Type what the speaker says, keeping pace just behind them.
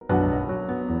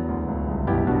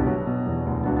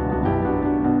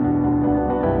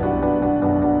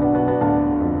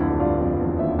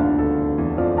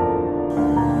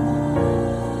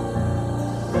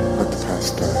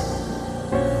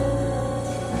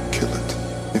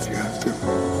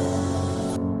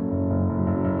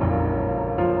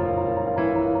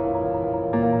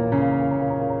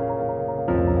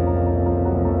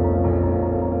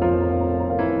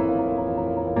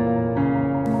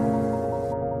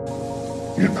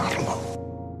You're not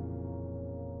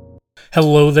alone.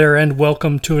 Hello there, and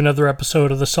welcome to another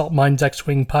episode of the Salt Mines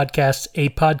X-Wing Podcast, a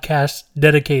podcast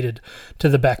dedicated to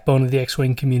the backbone of the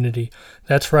X-Wing community.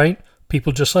 That's right,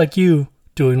 people just like you,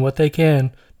 doing what they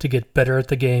can to get better at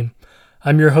the game.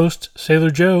 I'm your host, Sailor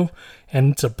Joe,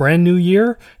 and it's a brand new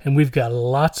year, and we've got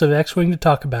lots of X-Wing to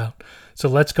talk about. So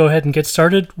let's go ahead and get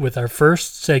started with our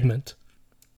first segment.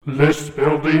 List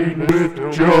building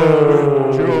with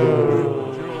Joe.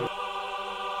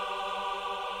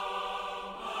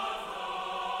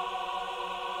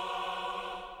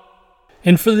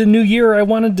 And for the new year, I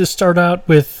wanted to start out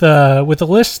with a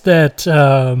list that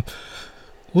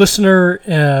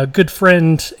listener, good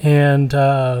friend, and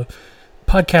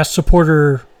podcast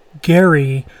supporter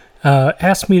Gary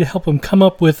asked me to help him come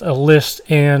up with a list.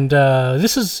 And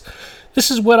this is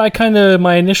what I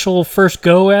my initial first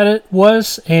go at it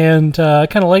was, and I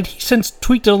kind of liked. He since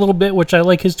tweaked it a little bit, which I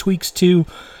like his tweaks too.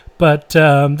 But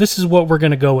this is what we're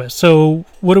gonna go with. So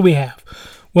what do we have?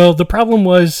 Well, the problem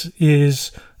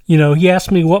is. He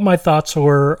asked me what my thoughts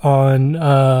were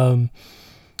on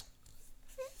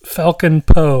Falcon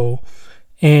Poe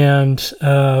and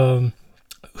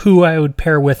who I would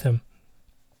pair with him.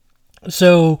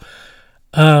 So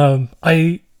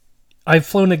I've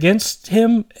flown against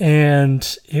him,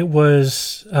 and it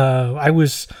was I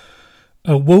was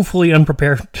woefully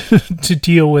unprepared to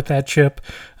deal with that ship.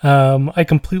 I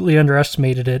completely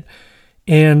underestimated it,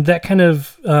 and that kind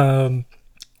of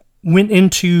went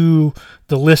into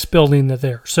the list building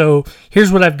there. So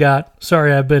here's what I've got.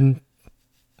 Sorry, I've been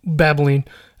babbling.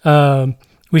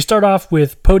 We start off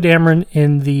with Poe Dameron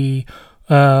in the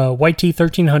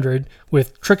YT-1300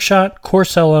 with Trickshot,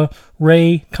 Corcella,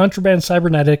 Rey, Contraband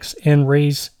Cybernetics, and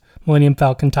Rey's Millennium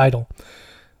Falcon title.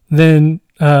 Then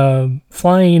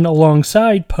flying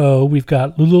alongside Poe, we've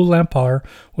got Lulu Lampar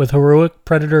with Heroic,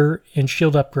 Predator, and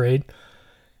Shield Upgrade.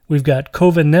 We've got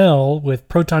Covenell with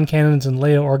Proton Cannons and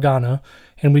Leia Organa,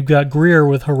 and we've got Greer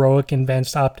with Heroic and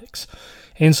Advanced Optics.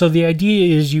 And so the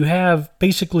idea is you have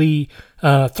basically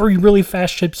three really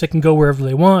fast ships that can go wherever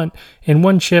they want, and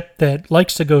one ship that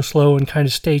likes to go slow and kind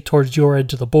of stay towards your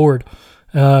edge of the board.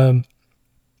 So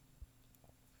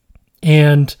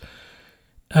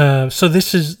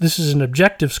this is an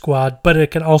objective squad, but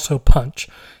it can also punch,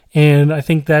 and I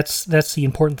think that's the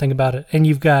important thing about it. And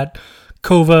you've got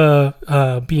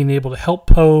Kova being able to help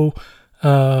Poe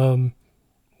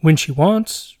when she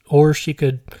wants, or she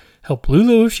could help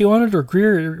Lulu if she wanted, or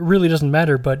Greer. It really doesn't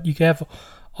matter, but you have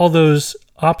all those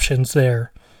options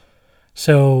there.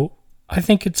 So I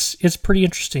think it's pretty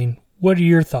interesting. What are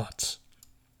your thoughts?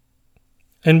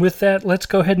 And with that, let's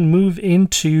go ahead and move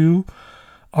into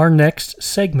our next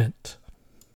segment.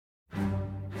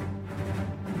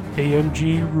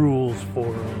 AMG Rules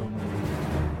Forum.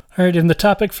 Alright, and the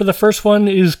topic for the first one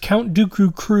is Count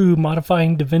Dooku Crew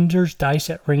modifying Defender's dice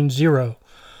at range 0.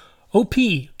 OP,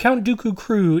 Count Dooku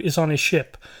Crew is on a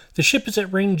ship. The ship is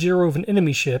at range 0 of an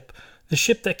enemy ship. The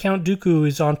ship that Count Dooku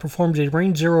is on performs a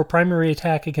range 0 primary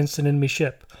attack against an enemy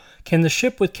ship. Can the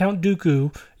ship with Count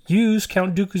Dooku use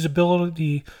Count Dooku's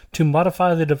ability to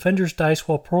modify the Defender's dice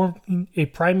while performing a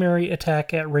primary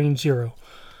attack at range 0?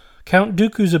 Count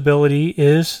Dooku's ability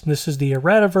is, this is the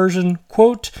errata version,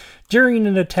 quote, during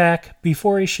an attack,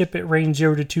 before a ship at range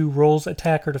 0 to 2 rolls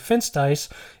attack or defense dice,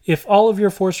 if all of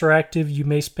your force are active, you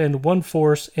may spend one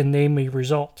force and name a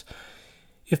result.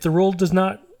 If the roll does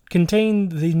not contain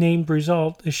the named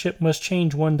result, the ship must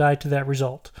change one die to that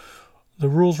result. The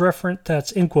rules reference,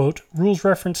 that's end quote, rules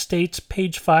reference states,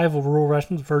 page 5 of rule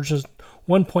reference version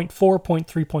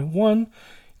 1.4.3.1,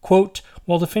 quote,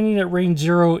 while defending at range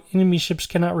 0, enemy ships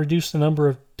cannot reduce the number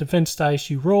of defense dice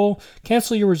you roll,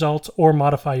 cancel your results, or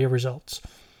modify your results.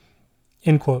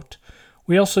 End quote.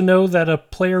 We also know that a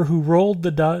player who rolled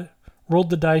the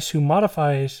dice who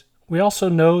modifies. We also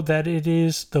know that it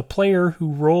is the player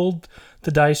who rolled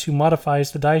the dice who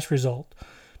modifies the dice result.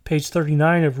 Page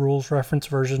 39 of rules reference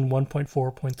version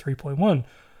 1.4.3.1.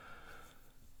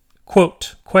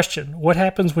 Quote, question, what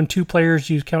happens when two players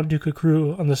use Count Dooku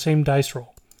Crew on the same dice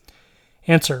roll?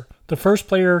 Answer, the first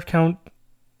player's Count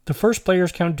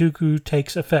Dooku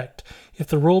takes effect. If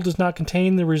the roll does not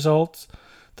contain the results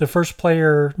the first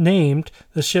player named,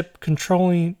 the ship's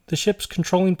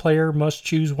controlling player must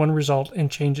choose one result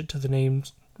and change it to the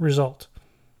named result.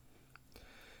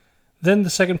 Then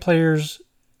the second player's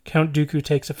Count Dooku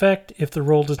takes effect. If the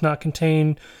roll does not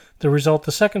contain the result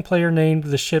the second player named,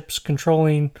 the ship's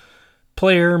controlling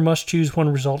player must choose one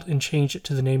result and change it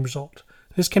to the named result.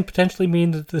 This can potentially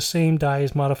mean that the same die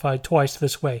is modified twice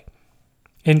this way.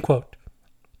 End quote.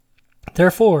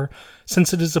 Therefore,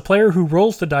 since it is the player who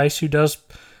rolls the dice who does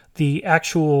the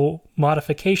actual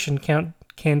modification, Count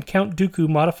can Count Dooku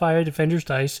modify a defender's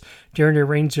dice during a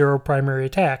range 0 primary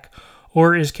attack?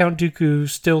 Or is Count Dooku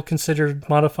still considered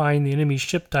modifying the enemy's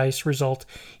ship dice result,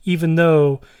 even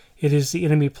though it is the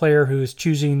enemy player who is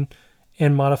choosing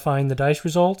and modifying the dice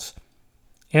results?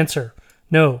 Answer: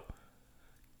 no.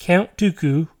 Count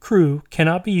Dooku crew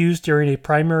cannot be used during a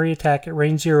primary attack at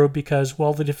range 0 because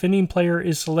while the defending player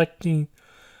is selecting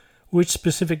which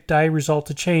specific die result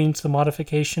to change, the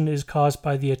modification is caused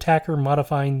by the attacker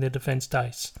modifying the defense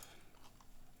dice.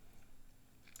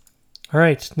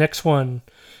 Alright, next one.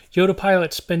 Yoda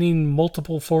pilot spending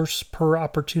multiple force per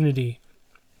opportunity.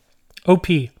 OP.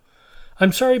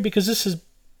 I'm sorry because this has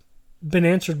been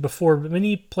answered before, but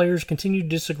many players continue to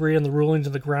disagree on the rulings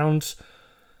on the grounds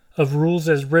of rules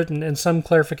as written, and some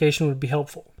clarification would be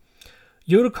helpful.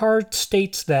 Yoda card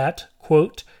states that,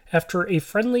 quote, after a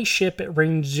friendly ship at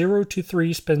range 0 to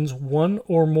 3 spends 1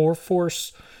 or more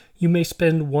force, you may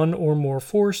spend 1 or more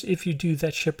force. If you do,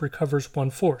 that ship recovers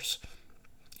 1 force.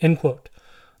 End quote.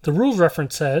 The rules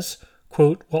reference says,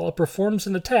 quote, while it performs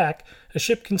an attack, a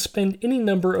ship can spend any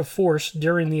number of force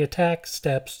during the attack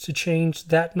steps to change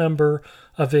that number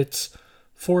of its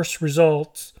force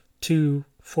results to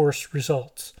force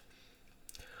results.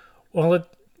 While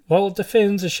it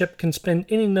defends, a ship can spend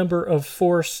any number of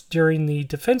force during the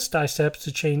defense die steps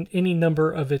to change any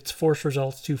number of its force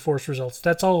results to force results.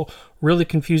 That's all really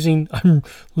confusing. I'm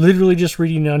literally just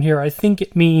reading down here. I think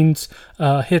it means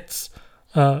hits,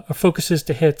 focuses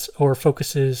to hits or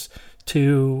focuses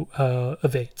to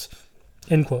evades.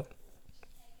 End quote.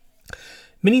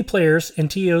 Many players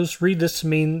and TOs read this to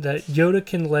mean that Yoda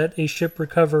can let a ship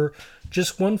recover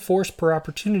just 1 force per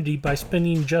opportunity by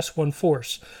spending just 1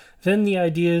 force. Then the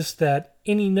idea is that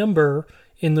any number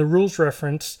in the rules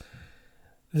reference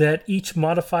that each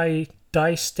modified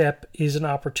dice step is an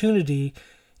opportunity,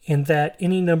 and that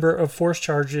any number of force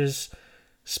charges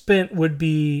spent would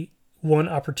be 1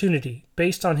 opportunity.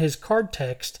 Based on his card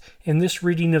text and this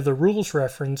reading of the rules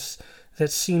reference,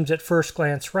 that seems at first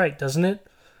glance right, doesn't it?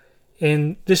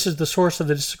 And this is the source of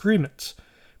the disagreements.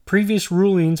 Previous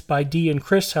rulings by Dee and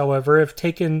Chris, however, have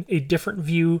taken a different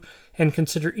view and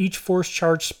consider each force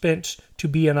charge spent to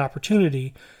be an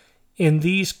opportunity. In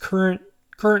these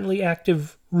currently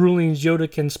active rulings, Yoda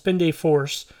can spend a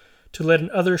force to let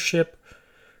another ship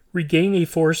regain a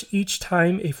force each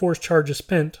time a force charge is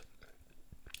spent,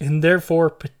 and therefore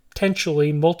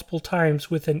potentially multiple times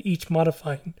within each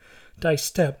modifying dice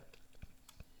step.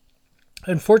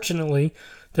 Unfortunately,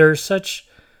 there is such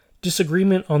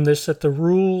disagreement on this that the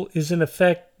rule is in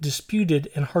effect disputed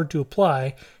and hard to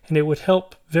apply, and it would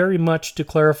help very much to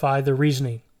clarify the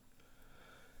reasoning.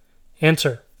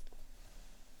 Answer: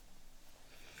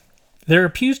 There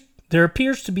appears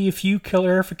to be a few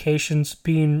clarifications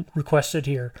being requested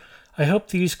here. I hope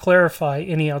these clarify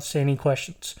any outstanding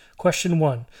questions. Question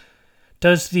 1.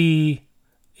 Does a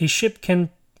ship can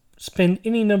spend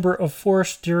any number of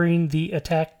force during the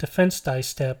attack defense dice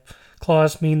step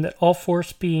clause mean that all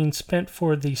force being spent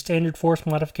for the standard force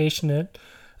modification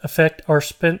effect are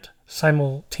spent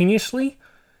simultaneously?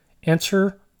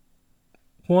 Answer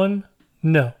 1.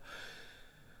 No.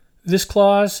 This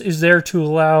clause is there to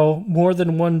allow more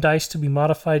than 1 dice to be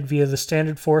modified via the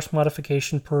standard force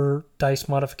modification per dice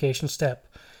modification step.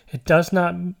 It does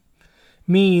not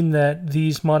mean that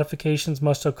these modifications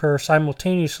must occur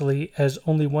simultaneously, as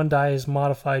only 1 die is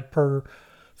modified per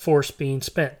force being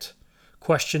spent.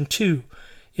 Question 2.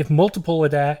 If multiple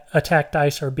attack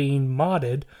dice are being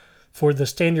modded for the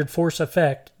standard force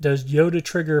effect, does Yoda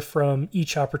trigger from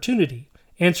each opportunity?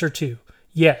 Answer 2.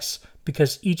 Yes,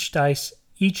 because each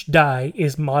die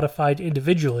is modified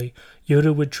individually.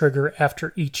 Yoda would trigger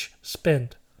after each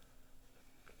spend.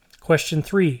 Question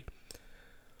 3.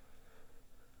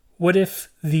 What if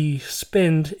the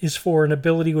spend is for an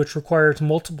ability which requires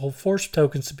multiple force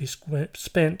tokens to be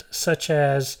spent, such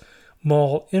as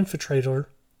Maul Infiltrator,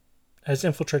 as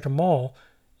Infiltrator Maul?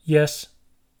 Yes,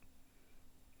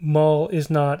 Maul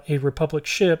is not a Republic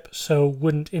ship, so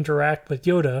wouldn't interact with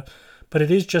Yoda, but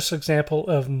it is just an example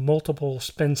of multiple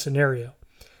spend scenario.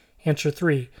 Answer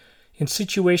 3. In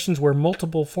situations where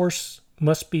multiple force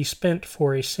must be spent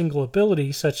for a single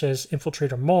ability, such as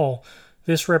Infiltrator Maul,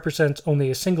 this represents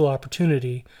only a single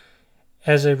opportunity.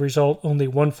 As a result, only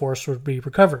 1 force would be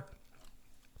recovered.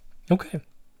 Okay.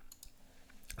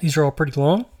 These are all pretty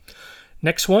long.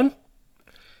 Next one.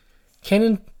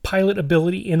 Cannon pilot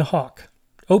ability in Hawk.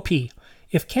 OP.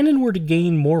 If Cannon were to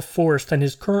gain more force than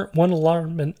his current 1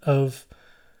 allotment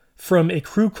from a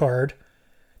crew card,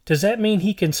 does that mean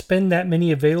he can spend that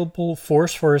many available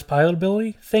force for his pilot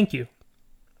ability? Thank you.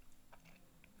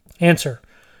 Answer: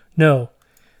 No.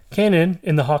 Cannon,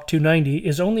 in the Hawk 290,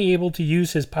 is only able to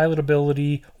use his pilot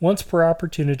ability once per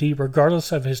opportunity,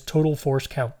 regardless of his total force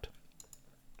count.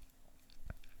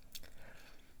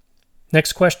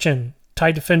 Next question.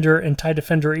 TIE Defender and TIE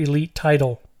Defender Elite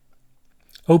title.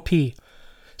 OP.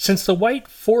 Since the white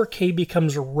 4K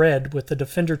becomes red with the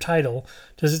Defender title,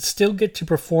 does it still get to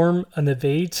perform an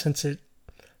evade since it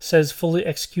says fully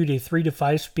execute a 3 to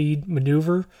 5 speed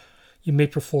maneuver? You may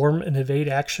perform an evade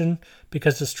action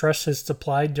because the stress is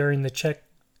applied during the check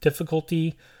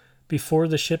difficulty before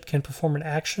the ship can perform an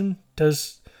action.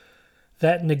 Does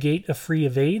that negate a free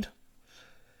evade?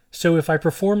 So if I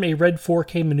perform a red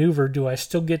 4K maneuver, do I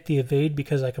still get the evade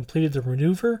because I completed the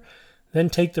maneuver, then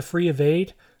take the free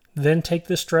evade, then take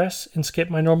the stress and skip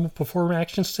my normal perform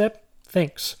action step?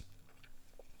 Thanks.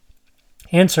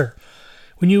 Answer.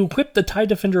 When you equip the TIE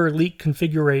Defender Elite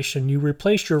configuration, you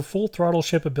replace your full throttle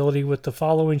ship ability with the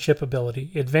following ship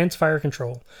ability, Advanced Fire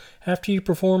Control. After you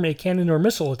perform a cannon or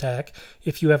missile attack,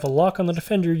 if you have a lock on the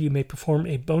Defender, you may perform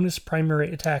a bonus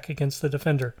primary attack against the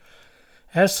Defender.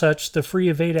 As such, the free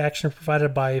evade action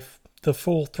provided by the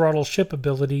full throttle ship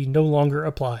ability no longer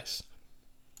applies.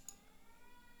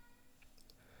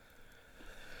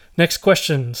 Next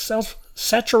question,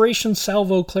 saturation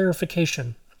salvo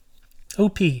clarification.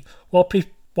 OP,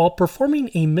 while performing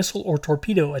a missile or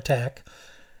torpedo attack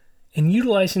and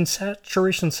utilizing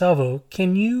saturation salvo,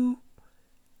 can you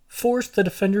force the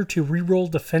Defender to reroll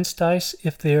defense dice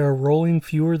if they are rolling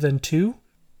fewer than 2?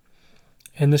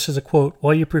 And this is a quote,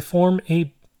 while you perform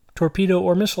a torpedo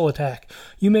or missile attack,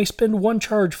 you may spend 1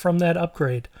 charge from that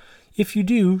upgrade. If you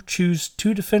do, choose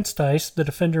 2 defense dice, the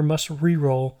Defender must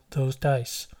reroll those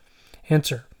dice.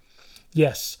 Answer.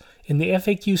 Yes. In the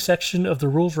FAQ section of the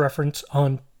rules reference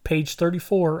on page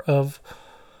 34 of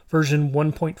version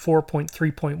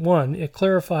 1.4.3.1, it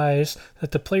clarifies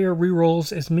that the player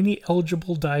rerolls as many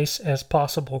eligible dice as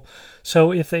possible.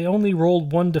 So if they only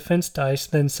rolled 1 defense dice,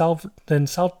 then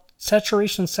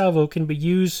saturation salvo can be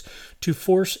used to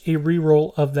force a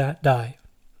reroll of that die.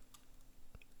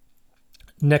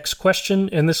 Next question,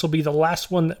 and this will be the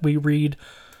last one that we read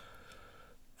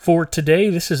for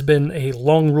today. This has been a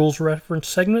long rules reference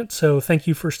segment, so thank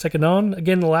you for sticking on.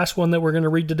 Again, the last one that we're going to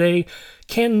read today.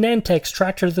 Can Nantex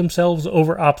tractor themselves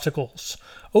over obstacles?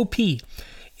 OP.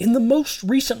 In the most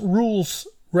recent rules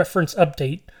reference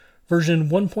update,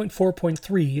 version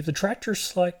 1.4.3, the tractor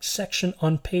select section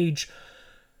on page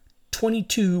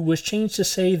 22 was changed to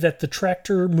say that the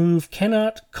tractor move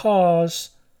cannot cause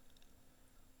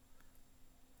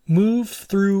move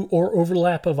through or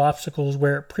overlap of obstacles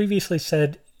where it previously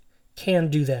said can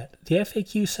do that. The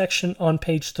FAQ section on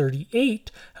page 38,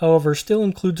 however, still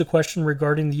includes a question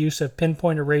regarding the use of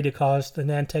pinpoint array to cause the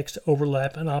Nantex to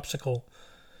overlap an obstacle.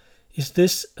 Is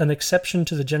this an exception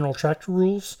to the general tractor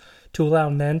rules to allow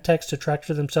Nantex to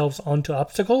tractor themselves onto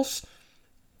obstacles?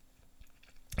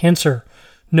 Answer.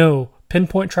 No,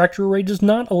 pinpoint tractor array does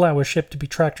not allow a ship to be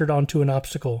tractored onto an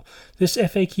obstacle. This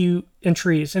FAQ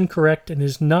entry is incorrect and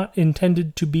is not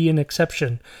intended to be an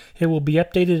exception. It will be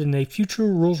updated in a future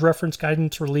rules reference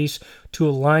guidance release to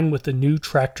align with the new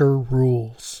tractor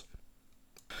rules.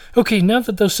 Okay, now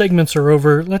that those segments are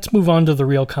over, let's move on to the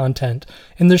real content.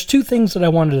 And there's 2 things that I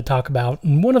wanted to talk about,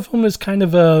 and one of them is kind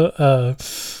of a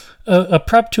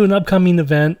prep to an upcoming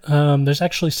event. There's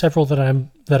actually several that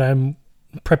I'm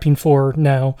prepping for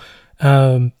now.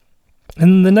 And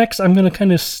the next, I'm going to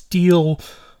kind of steal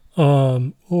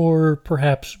or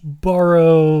perhaps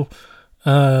borrow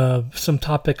some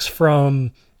topics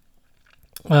from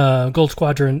Gold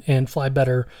Squadron and Fly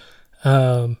Better.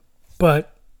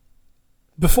 But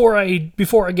before I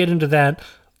get into that,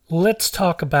 let's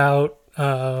talk about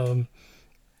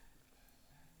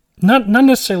not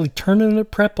necessarily tournament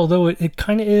prep, although it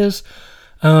kind of is.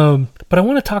 But I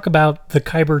want to talk about the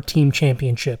Kyber Team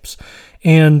Championships.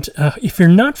 And if you're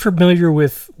not familiar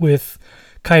with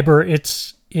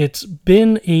Kyber, it's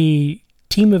been a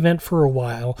team event for a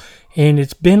while, and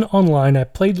it's been online. I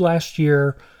played last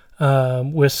year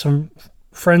with some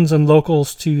friends and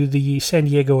locals to the San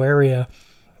Diego area,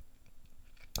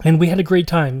 and we had a great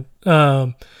time.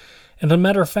 And as a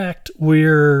matter of fact,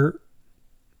 we're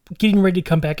getting ready to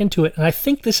come back into it, and I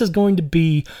think this is going to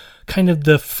be kind of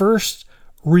the first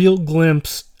real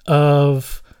glimpse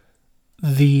of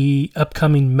the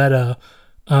upcoming meta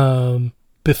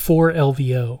before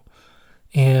LVO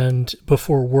and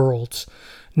before Worlds.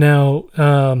 Now,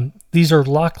 these are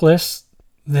lock lists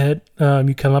that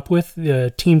you come up with.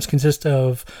 The teams consist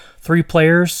of 3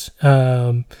 players.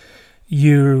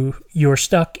 You're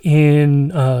stuck in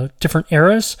different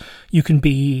eras. You can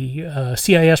be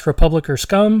CIS, Republic, or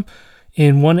Scum.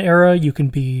 In one era, you can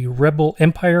be Rebel,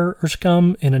 Empire, or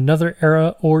Scum. In another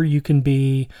era, or you can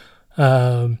be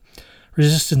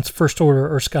Resistance, First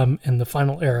Order, or Scum in the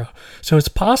final era. So it's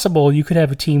possible you could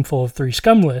have a team full of 3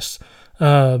 Scum lists.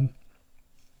 But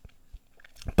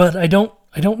I don't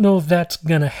know if that's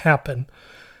going to happen.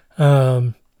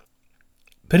 But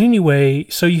anyway,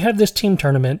 so you have this team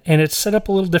tournament, and it's set up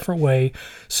a little different way.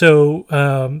 So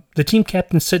the team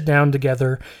captains sit down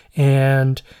together,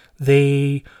 and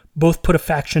they both put a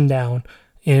faction down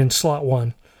in slot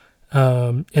 1.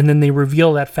 And then they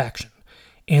reveal that faction.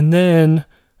 And then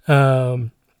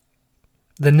the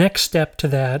next step to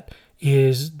that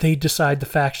is they decide the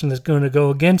faction that's going to go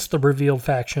against the revealed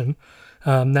faction.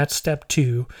 That's step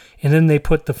 2. And then they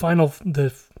put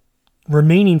the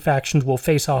remaining factions will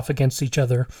face off against each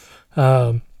other.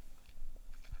 And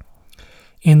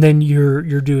then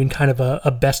you're doing kind of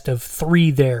a best of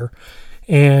 3 there.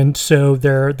 And so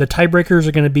the tiebreakers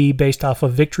are going to be based off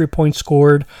of victory points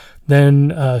scored,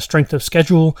 then strength of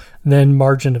schedule, then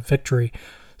margin of victory.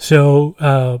 So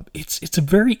it's a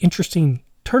very interesting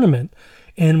tournament.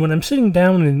 And when I'm sitting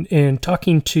down and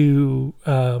talking to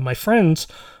my friends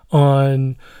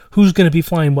on who's going to be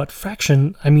flying what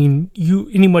faction, I mean,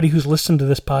 anybody who's listened to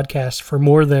this podcast for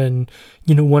more than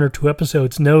 1 or 2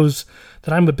 episodes knows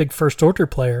that I'm a big First Order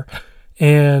player,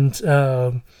 and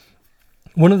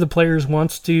one of the players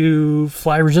wants to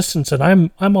fly Resistance, and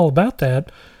I'm all about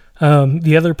that.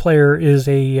 The other player is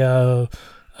a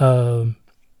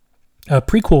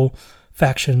prequel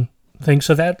faction thing,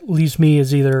 so that leaves me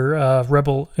as either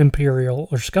Rebel, Imperial,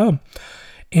 or Scum.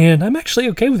 And I'm actually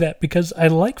okay with that because I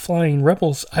like flying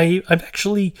Rebels. I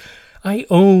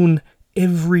own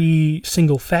every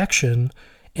single faction,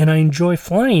 and I enjoy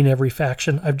flying every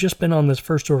faction. I've just been on this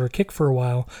First Order kick for a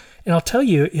while, and I'll tell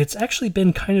you, it's actually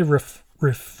been kind of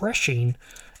refreshing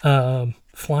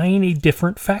flying a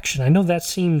different faction. I know that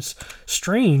seems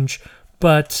strange,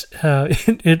 but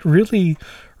it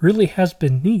really has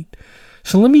been neat.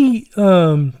 So let me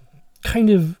kind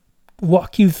of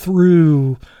walk you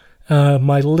through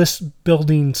my list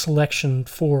building selection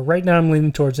for right now. I'm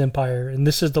leaning towards Empire, and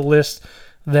this is the list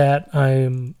that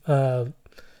I'm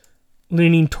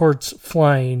leaning towards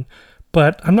flying.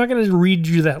 But I'm not going to read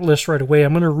you that list right away.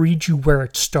 I'm going to read you where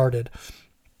it started.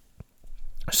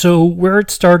 So where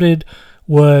it started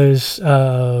was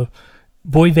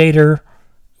Boy Vader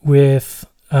with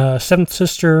Seventh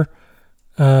Sister,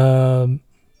 Magna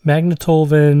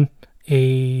Tolvin,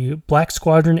 a Black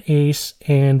Squadron Ace,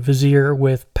 and Vizier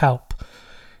with Palp.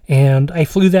 And I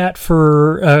flew that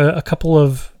for a couple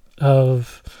of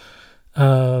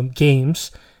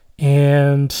games,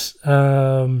 and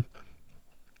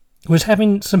was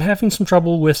having some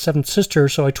trouble with Seventh Sister,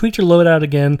 so I tweaked her loadout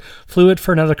again, flew it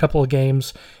for another couple of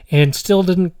games, and still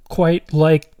didn't quite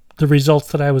like the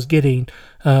results that I was getting.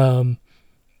 And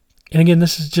again,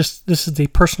 this is the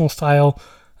personal style.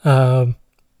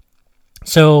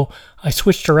 So I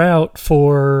switched her out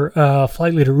for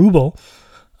Flight Leader Ubel,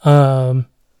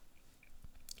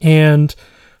 and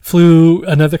flew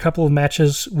another couple of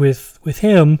matches with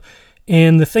him.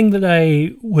 And the thing that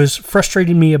I was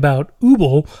frustrating me about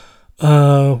Ubel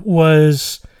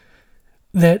was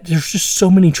that there's just so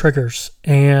many triggers,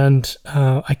 and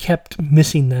I kept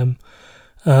missing them.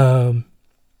 And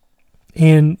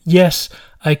yes,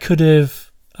 I could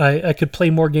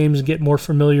play more games and get more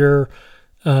familiar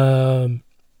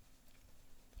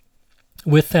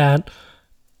with that,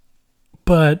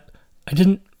 but I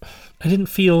didn't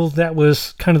feel that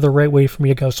was kind of the right way for me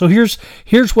to go. So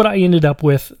here's what I ended up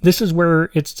with. This is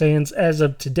where it stands as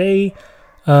of today,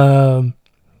 the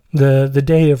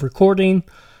day of recording.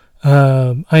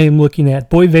 I am looking at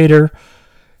Boy Vader,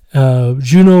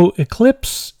 Juno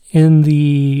Eclipse in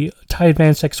the TIE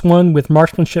Advance X1 with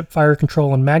Marksmanship, Fire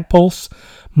Control, and Mag Pulse,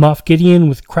 Moff Gideon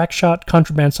with Crackshot,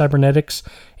 Contraband Cybernetics,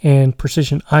 and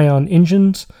Precision Ion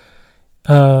Engines.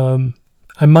 I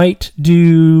might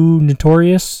do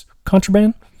Notorious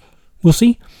Contraband. We'll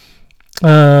see.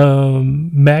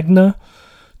 Magna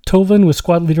Tolvin with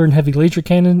Squad Leader and Heavy Laser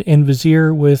Cannon, and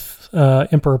Vizier with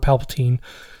Emperor Palpatine.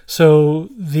 So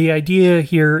the idea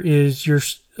here is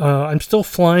I'm still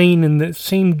flying in the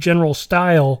same general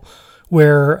style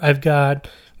where I've got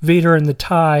Vader and the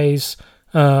TIEs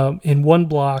in one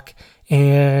block,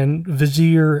 and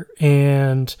Vizier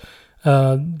and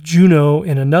Juno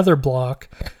in another block.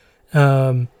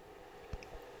 But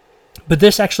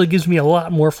this actually gives me a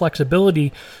lot more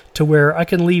flexibility to where I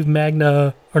can leave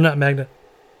I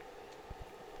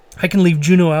can leave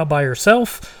Juno out by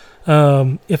herself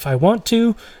if I want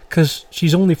to, because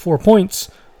she's only 4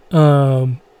 points.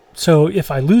 So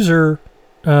if I lose her,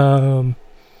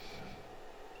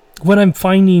 what I'm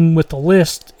finding with the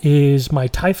list is my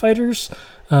TIE fighters,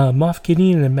 Moff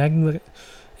Gideon and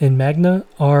Magna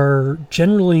are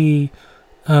generally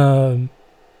pulling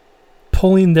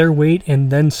their weight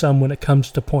and then some when it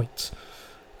comes to points,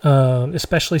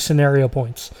 especially scenario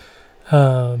points.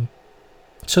 So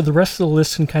the rest of the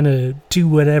list can kind of do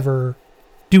whatever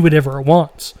it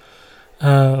wants.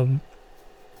 So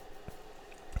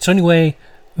anyway,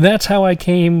 that's how I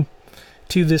came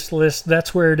to this list.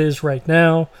 That's where it is right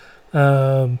now.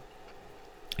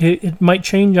 It might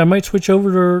change. I might switch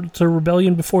over to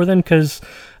Rebellion before then, because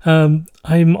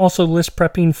I'm also list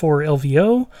prepping for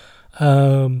LVO,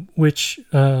 which,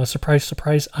 surprise,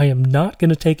 surprise, I am not going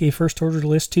to take a First Order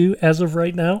list to as of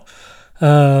right now.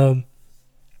 I'm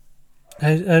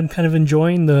kind of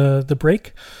enjoying the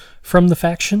break from the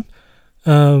faction.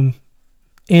 And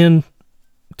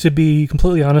to be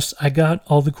completely honest, I got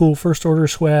all the cool First Order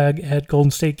swag at Golden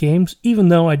State Games, even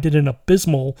though I did an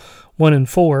abysmal 1 and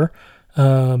 4.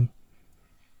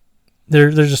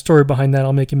 There's a story behind that.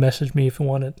 I'll make you message me if you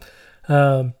want it.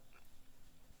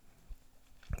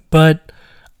 But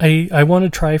I want to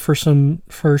try for some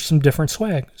different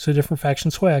swag, so different faction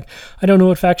swag. I don't know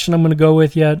what faction I'm going to go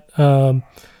with yet.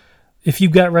 If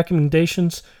you've got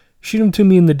recommendations, shoot them to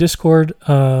me in the Discord.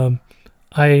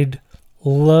 I'd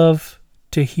love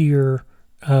to hear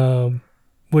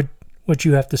what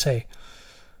you have to say.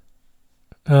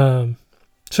 So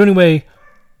anyway,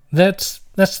 that's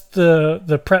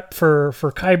the prep for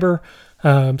Kyber.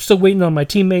 Still waiting on my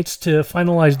teammates to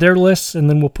finalize their lists, and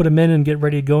then we'll put them in and get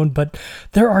ready to go. But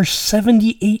there are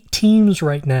 78 teams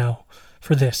right now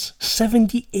for this.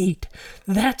 78.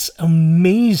 That's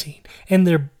amazing. And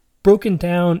they're broken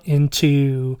down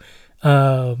into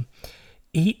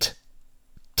 8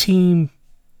 teams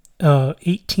in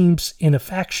a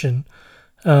faction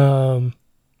that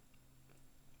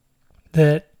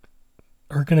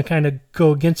are going to kind of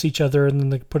go against each other, and then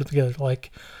they put it together.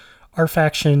 Like our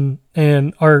faction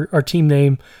and our team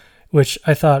name, which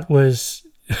I thought was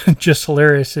just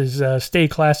hilarious, is Stay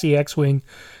Classy X-Wing,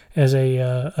 as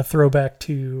a throwback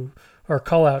to, or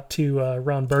call out to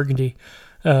Ron Burgundy.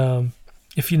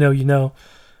 If you know, you know,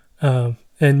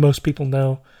 and most people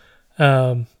know.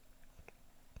 But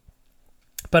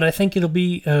I think it'll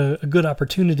be a good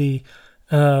opportunity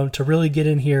to really get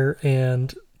in here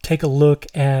and take a look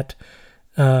at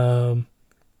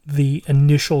the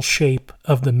initial shape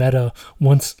of the meta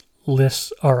once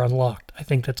lists are unlocked. I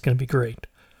think that's going to be great.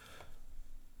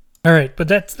 All right, but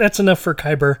that's enough for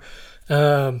Kyber.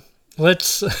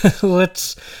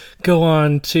 Let's go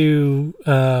on to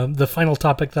the final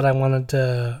topic that I wanted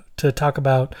to talk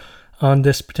about on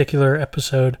this particular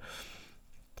episode.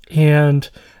 And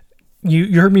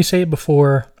you heard me say it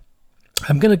before.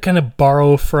 I'm going to kind of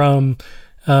borrow from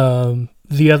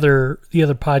the other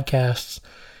podcasts.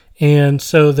 And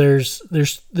so there's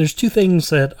 2 things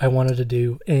that I wanted to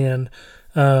do. And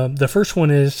the first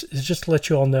one is just to let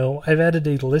you all know, I've added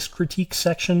a list critique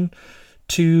section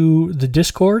to the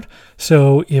Discord.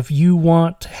 So if you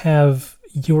want to have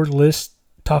your list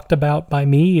talked about by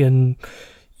me, and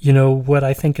you know what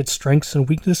I think its strengths and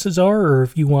weaknesses are, or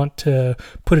if you want to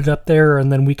put it up there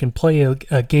and then we can play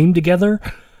a game together,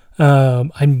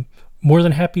 I'm more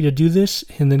than happy to do this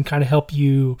and then kind of help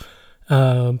you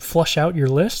flush out your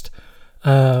list.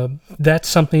 That's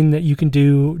something that you can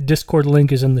do. Discord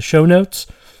link is in the show notes.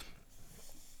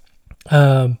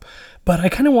 But I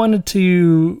kind of wanted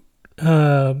to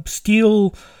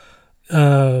steal,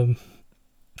 kind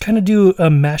of do a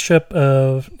mashup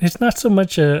of, it's not so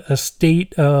much a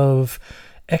state of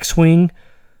X-Wing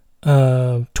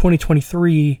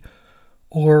 2023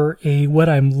 or a what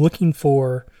I'm looking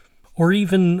for, or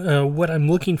even what I'm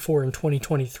looking for in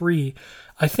 2023.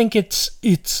 I think it's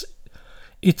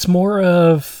more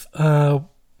of I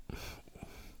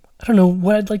don't know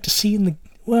what I'd like to see in the,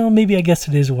 well, maybe I guess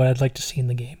it is what I'd like to see in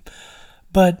the game.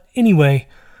 But anyway,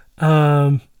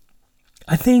 I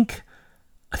think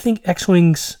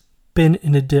X-Wing's been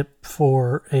in a dip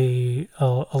for a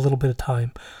little bit of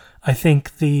time. I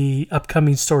think the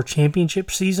upcoming Store Championship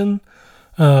season,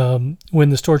 when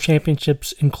the Store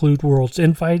Championships include Worlds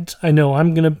Invites, I know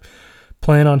I'm going to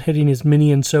plan on hitting as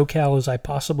many in SoCal as I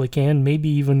possibly can, maybe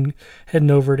even heading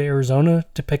over to Arizona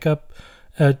to pick up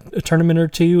a tournament or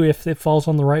 2 if it falls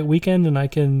on the right weekend and I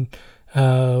can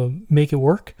make it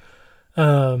work.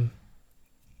 But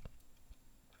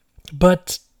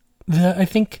I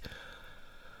think,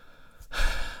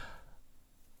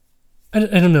 I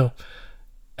don't know.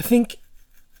 I think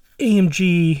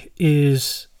AMG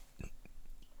is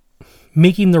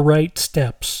making the right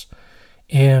steps,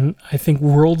 and I think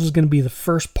Worlds is going to be the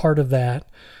first part of that,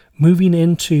 moving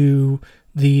into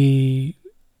the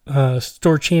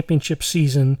store championship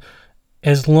season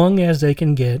as long as they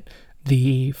can get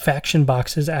the faction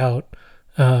boxes out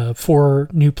for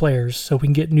new players, so we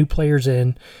can get new players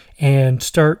in and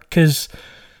start. Because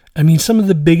I mean, some of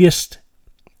the biggest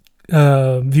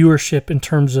viewership in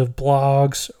terms of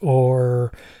blogs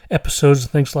or episodes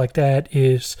and things like that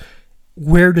is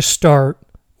where to start.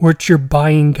 What's your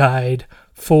buying guide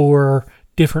for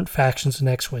different factions in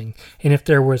X-Wing? And if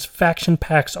there was faction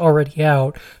packs already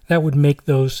out, that would make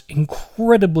those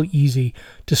incredibly easy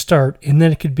to start. And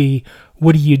then it could be,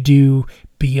 what do you do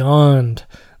beyond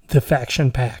the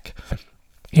faction pack?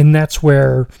 And that's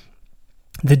where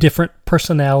the different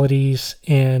personalities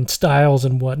and styles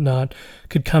and whatnot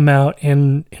could come out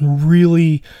and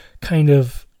really kind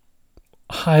of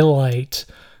highlight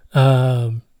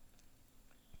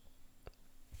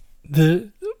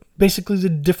basically the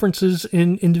differences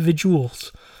in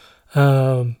individuals.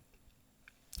 And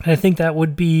I think that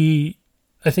would be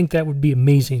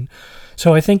amazing.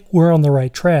 So I think we're on the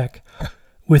right track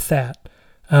with that.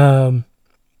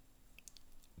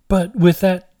 But with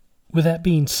that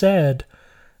being said,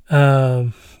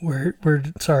 we're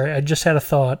sorry, I just had a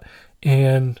thought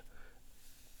and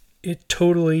it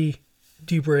totally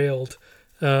derailed.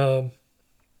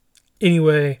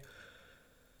 Anyway,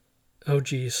 oh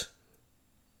geez.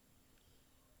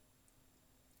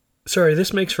 Sorry,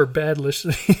 this makes for bad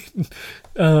listening,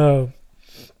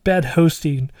 bad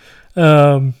hosting.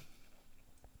 Yeah,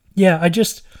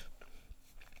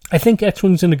 I think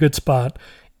X-Wing's in a good spot.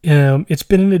 It's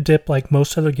been in a dip like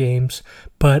most other games,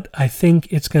 but I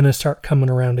think it's going to start coming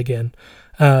around again.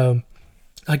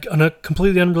 Like on a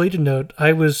completely unrelated note,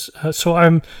 I'm,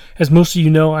 as most of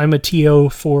you know, I'm a TO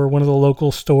for one of the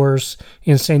local stores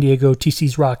in San Diego,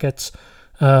 TC's Rockets.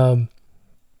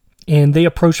 And they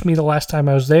approached me the last time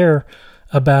I was there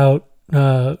about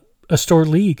a store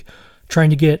league,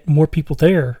 trying to get more people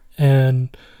there.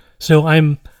 And so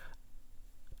I'm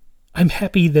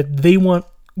happy that they want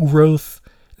growth.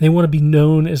 They want to be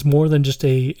known as more than just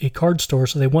a card store.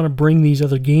 So they want to bring these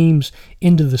other games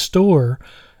into the store,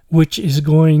 which is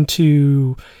going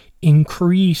to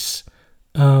increase,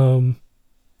 or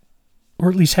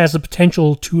at least has the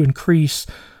potential to increase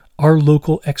our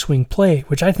local X-Wing play,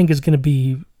 which I think is going to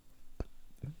be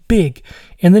big.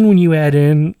 And then when you add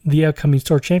in the upcoming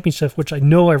store championship, which I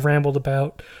know I've rambled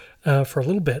about for a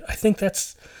little bit, I think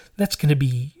that's going to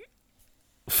be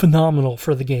phenomenal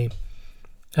for the game.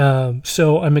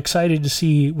 So I'm excited to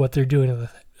see what they're doing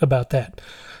about that.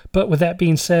 But with that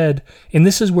being said, and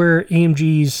this is where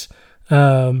AMG's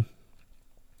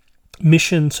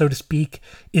mission, so to speak,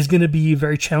 is going to be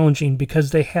very challenging,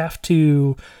 because they have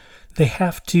to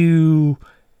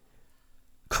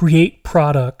create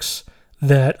products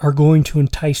that are going to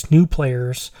entice new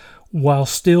players while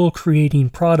still creating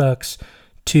products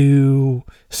to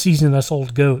season us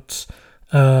old goats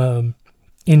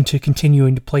into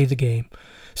continuing to play the game.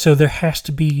 So there has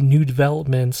to be new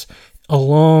developments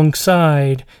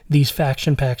alongside these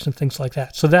faction packs and things like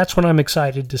that. So that's what I'm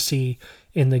excited to see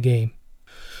in the game.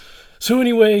 So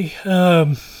anyway,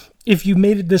 if you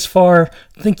made it this far,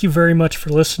 thank you very much for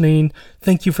listening.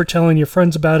 Thank you for telling your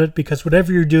friends about it, because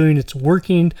whatever you're doing, it's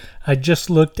working. I just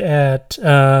looked at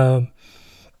our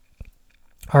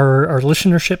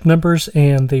listenership numbers,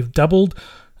 and they've doubled,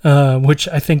 which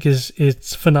I think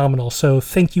it's phenomenal. So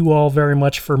thank you all very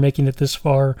much for making it this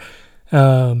far.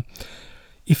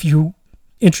 If you're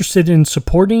interested in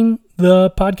supporting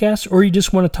the podcast, or you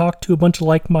just want to talk to a bunch of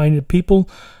like-minded people,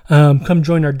 come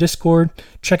join our Discord.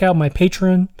 Check out my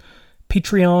Patreon.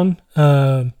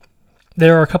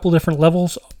 There are a couple different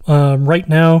levels right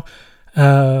now.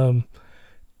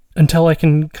 Until I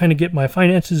can kind of get my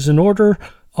finances in order,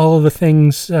 all of the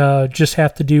things just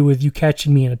have to do with you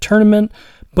catching me in a tournament.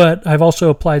 But I've also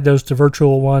applied those to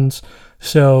virtual ones.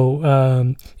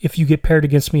 So if you get paired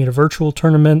against me in a virtual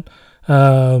tournament,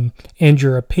 and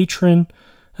you're a patron,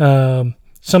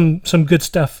 some good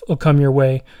stuff will come your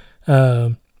way.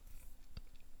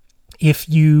 If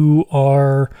you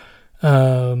are,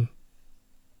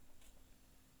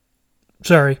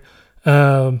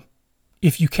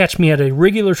 if you catch me at a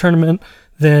regular tournament,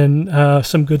 then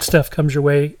some good stuff comes your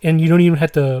way, and you don't even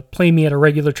have to play me at a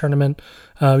regular tournament.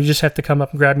 You just have to come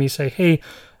up and grab me and say, "Hey,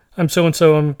 I'm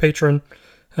so-and-so, I'm a patron,"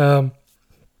 and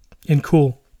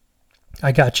cool,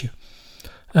 I got you.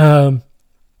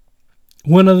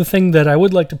 One other thing that I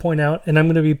would like to point out, and I'm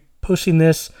going to be posting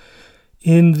this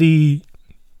in the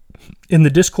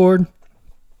Discord,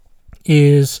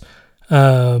 is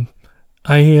I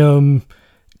am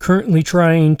currently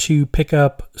trying to pick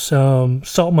up some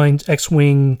Salt Mines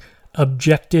X-Wing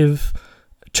objective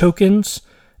tokens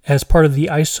as part of the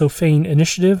Isophane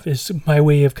initiative is my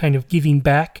way of kind of giving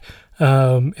back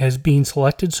as being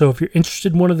selected. So if you're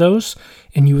interested in one of those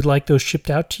and you would like those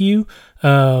shipped out to you,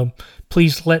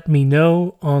 please let me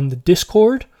know on the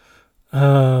Discord,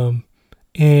 and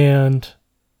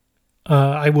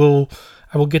I will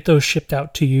get those shipped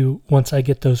out to you once I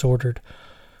get those ordered.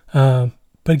 But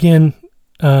again,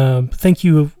 thank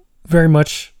you very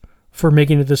much for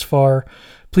making it this far.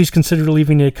 Please consider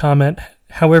leaving a comment.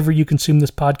 However you consume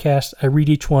this podcast, I read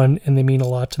each one and they mean a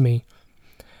lot to me.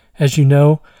 As you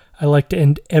know, I like to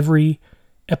end every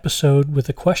episode with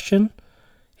a question,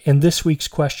 and this week's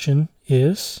question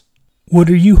is, what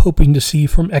are you hoping to see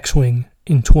from X-Wing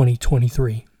in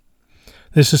 2023?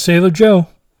 This is Sailor Joe,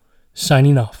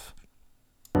 signing off.